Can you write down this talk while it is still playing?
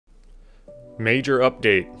Major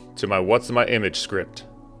update to my What's in My Image script.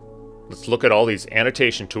 Let's look at all these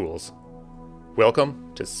annotation tools.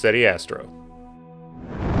 Welcome to SETI Astro.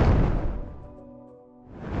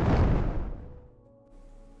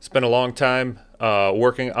 It's been a long time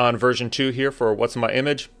working on version 2 here for What's in My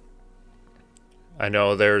Image. I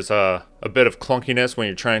know there's a bit of clunkiness when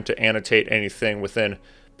you're trying to annotate anything within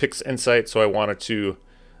PixInsight, so I wanted to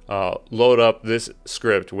load up this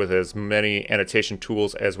script with as many annotation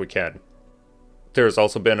tools as we can. There's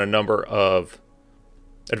also been a number of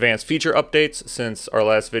advanced feature updates since our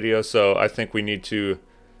last video, so I think we need to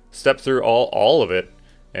step through all of it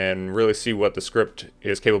and really see what the script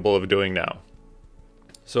is capable of doing now.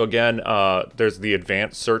 So again, there's the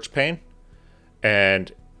advanced search pane,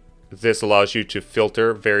 and this allows you to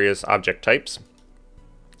filter various object types.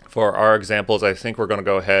 For our examples, I think we're going to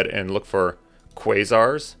go ahead and look for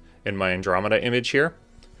quasars in my Andromeda image here.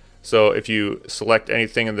 So if you select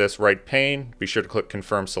anything in this right pane, be sure to click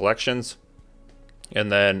Confirm Selections.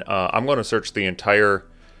 And then I'm going to search the entire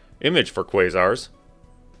image for quasars.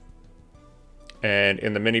 And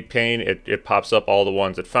in the mini pane, it pops up all the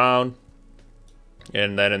ones it found.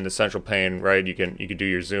 And then in the central pane, right, you can do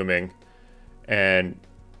your zooming. And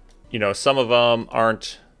you know, some of them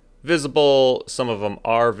aren't visible, some of them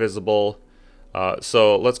are visible.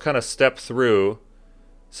 So let's kind of step through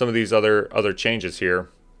some of these other changes here.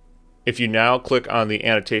 If you now click on the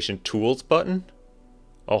Annotation Tools button,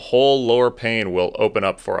 a whole lower pane will open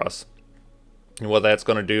up for us. And what that's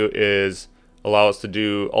going to do is allow us to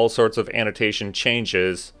do all sorts of annotation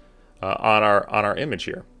changes on our image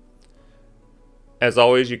here. As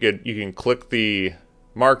always, you can click the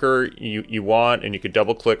marker you want, and you could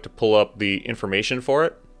double click to pull up the information for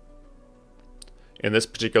it. In this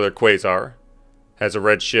particular quasar, has a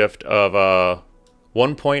redshift of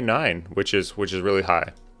 1.9, which is really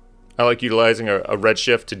high. I like utilizing a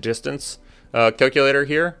redshift to distance calculator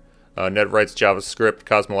here. NetWrite's JavaScript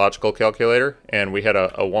cosmological calculator, and we had a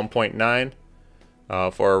 1.9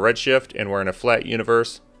 for our redshift, and we're in a flat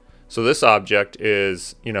universe. So this object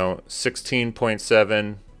is,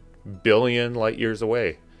 16.7 billion light years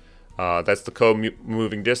away. That's the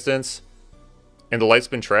co-moving distance, and the light's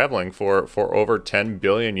been traveling for over 10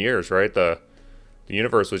 billion years, right? The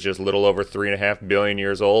universe was just a little over 3.5 billion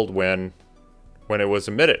years old when it was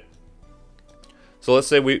emitted. So let's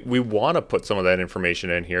say we want to put some of that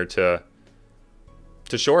information in here to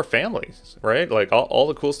show our families, right? Like all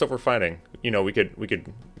the cool stuff we're finding. We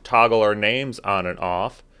could toggle our names on and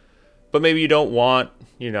off, but maybe you don't want,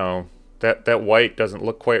 that white doesn't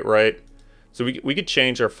look quite right. So we could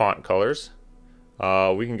change our font colors.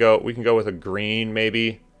 We can go with a green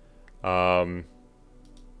maybe.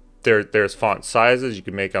 There's font sizes. You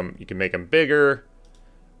can make them bigger.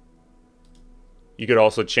 You could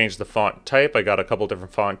also change the font type. I got a couple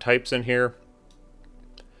different font types in here.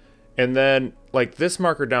 And then like this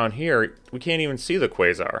marker down here, we can't even see the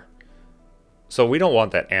quasar. So we don't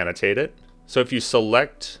want that annotated. So if you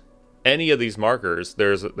select any of these markers,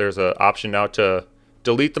 there's an option now to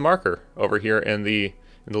delete the marker over here in the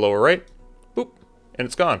lower right. Boop, and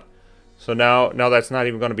it's gone. So now that's not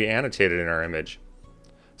even going to be annotated in our image.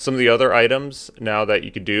 Some of the other items now that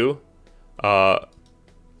you could do,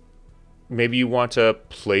 maybe you want to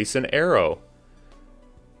place an arrow.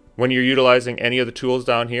 When you're utilizing any of the tools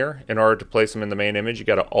down here, in order to place them in the main image, you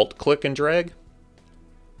got to Alt+click and drag.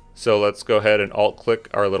 So let's go ahead and Alt+click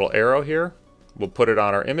our little arrow here. We'll put it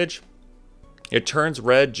on our image. It turns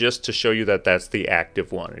red just to show you that that's the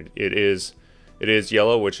active one. It is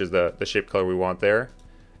yellow, which is the shape color we want there.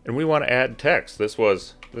 And we want to add text. This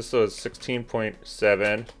was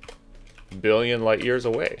 16.7 billion light years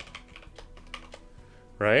away,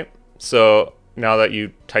 right? So now that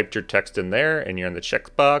you typed your text in there and you're in the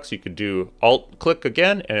checkbox, you could do Alt-click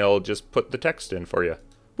again, and it'll just put the text in for you.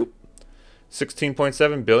 Boop.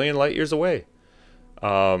 16.7 billion light years away.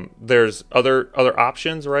 There's other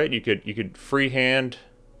options, right? You could freehand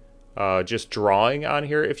just drawing on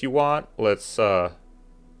here if you want. Let's go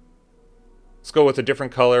with a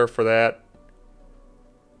different color for that.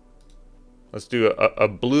 Let's do a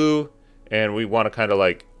blue, and we want to kind of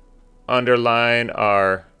like underline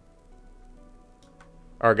our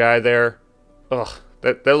guy there. Ugh,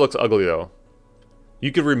 that looks ugly though.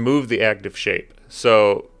 You could remove the active shape.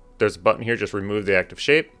 So there's a button here, just remove the active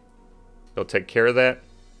shape. It'll take care of that.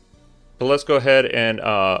 But let's go ahead and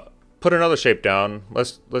put another shape down.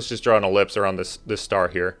 Let's just draw an ellipse around this star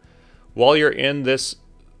here. While you're in this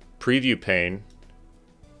preview pane,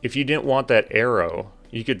 if you didn't want that arrow,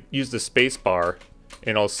 you could use the space bar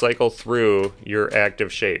and it'll cycle through your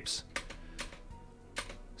active shapes.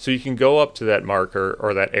 So you can go up to that marker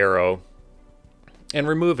or that arrow and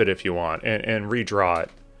remove it if you want, and redraw it.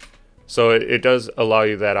 So it does allow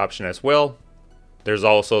you that option as well. There's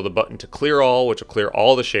also the button to clear all, which will clear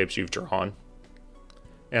all the shapes you've drawn.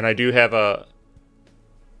 And I do have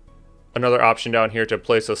another option down here to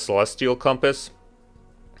place a celestial compass.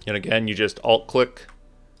 And again, you just Alt+click,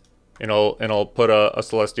 and it'll put a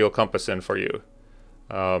celestial compass in for you.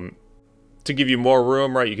 To give you more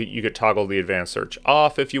room, right, you could toggle the advanced search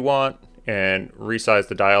off if you want, and resize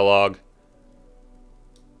the dialog.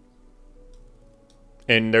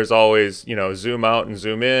 And there's always, you know, zoom out and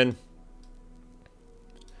zoom in.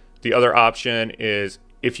 The other option is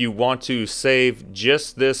if you want to save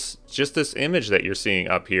just this image that you're seeing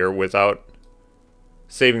up here without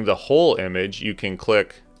saving the whole image, you can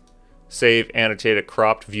click Save Annotated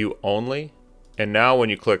Cropped View Only. And now when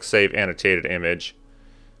you click Save Annotated Image,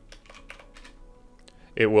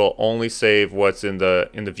 it will only save what's in the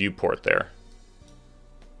viewport there.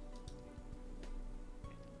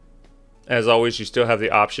 As always, you still have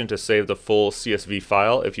the option to save the full CSV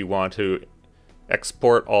file if you want to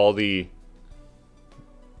export all the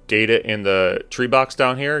data in the tree box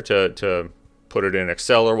down here to put it in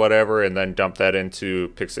Excel or whatever, and then dump that into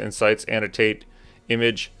PixInsight's Annotate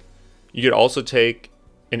image. You could also take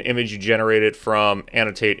an image you generated from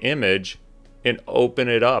Annotate Image and open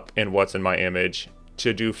it up in What's in My Image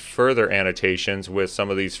to do further annotations with some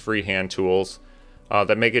of these freehand tools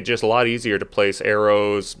that make it just a lot easier to place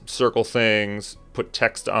arrows, circle things, put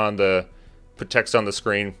text on the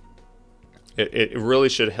screen. It really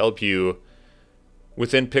should help you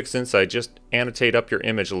within PixInsight just annotate up your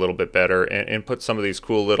image a little bit better, and put some of these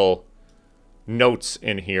cool little notes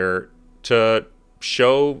in here to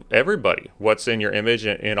show everybody what's in your image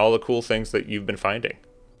and all the cool things that you've been finding.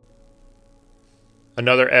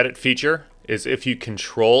 Another edit feature is if you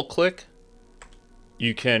Ctrl+click,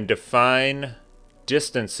 you can define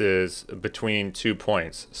distances between 2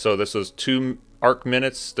 points. So this was 2 arc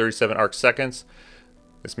minutes, 37 arc seconds.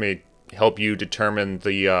 This may help you determine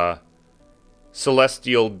the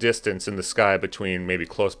celestial distance in the sky between maybe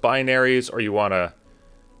close binaries, or you want to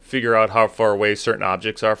figure out how far away certain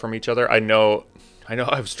objects are from each other. I know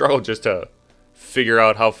I've struggled just to figure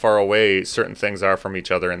out how far away certain things are from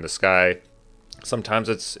each other in the sky. Sometimes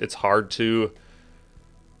it's hard to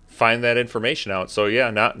find that information out. So yeah,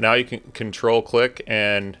 now you can Ctrl+click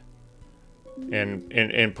and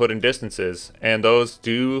put in distances, and those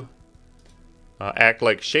do act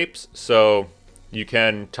like shapes. So you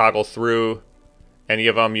can toggle through any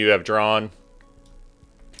of them you have drawn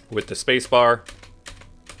with the spacebar,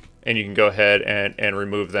 and you can go ahead and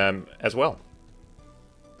remove them as well.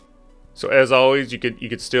 So as always, you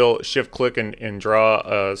could still shift-click and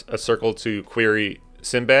draw a circle to query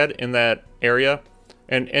Sinbad in that area,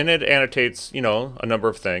 and it annotates, you know, a number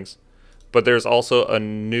of things. But there's also a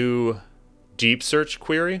new deep search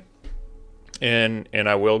query, and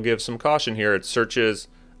I will give some caution here. It searches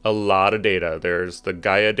a lot of data. There's the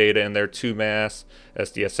Gaia data in there, 2MASS,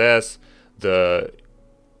 SDSS, the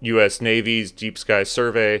U.S. Navy's Deep Sky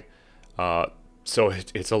Survey. So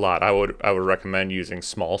it's a lot. I would recommend using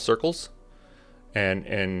small circles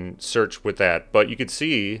and search with that. But you could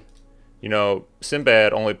see, you know,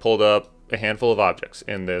 Sinbad only pulled up a handful of objects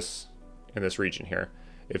in this region here.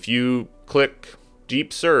 If you click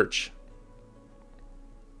deep search,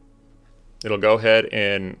 it'll go ahead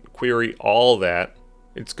and query all that.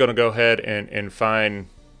 It's going to go ahead and find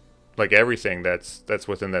like everything that's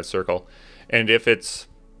within that circle. And if it's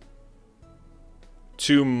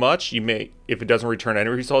too much, if it doesn't return any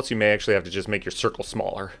results, you may actually have to just make your circle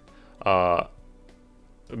smaller,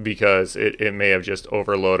 because it may have just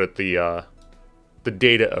overloaded the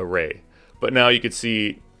data array. But now you can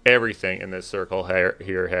see everything in this circle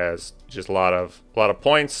here has just a lot of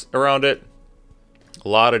points around it, a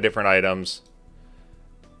lot of different items.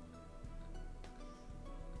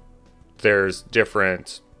 There's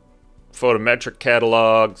different photometric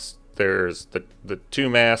catalogs. There's the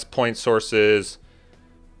 2MASS point sources,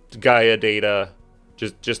 Gaia data,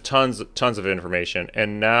 just tons of information.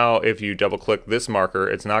 And now if you double click this marker,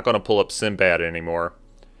 it's not going to pull up Sinbad anymore.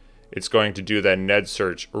 It's going to do that Ned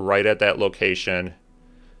search right at that location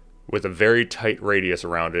with a very tight radius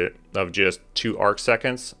around it of just 2 arc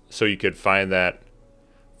seconds, so you could find that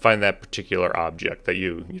particular object that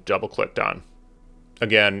you double clicked on.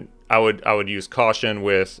 Again, I would use caution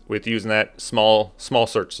with using that small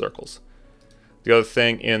search circles. The other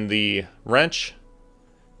thing in the wrench,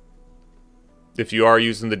 if you are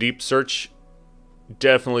using the deep search,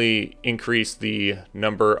 definitely increase the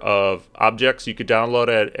number of objects you could download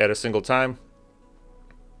at a single time.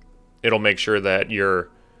 It'll make sure that you're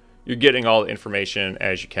getting all the information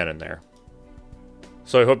as you can in there.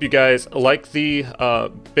 So I hope you guys like the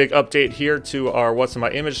big update here to our What's in My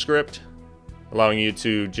Image script, allowing you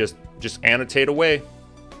to just annotate away.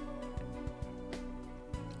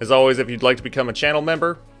 As always, if you'd like to become a channel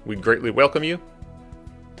member, we'd greatly welcome you.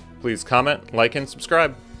 Please comment, like, and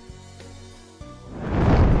subscribe.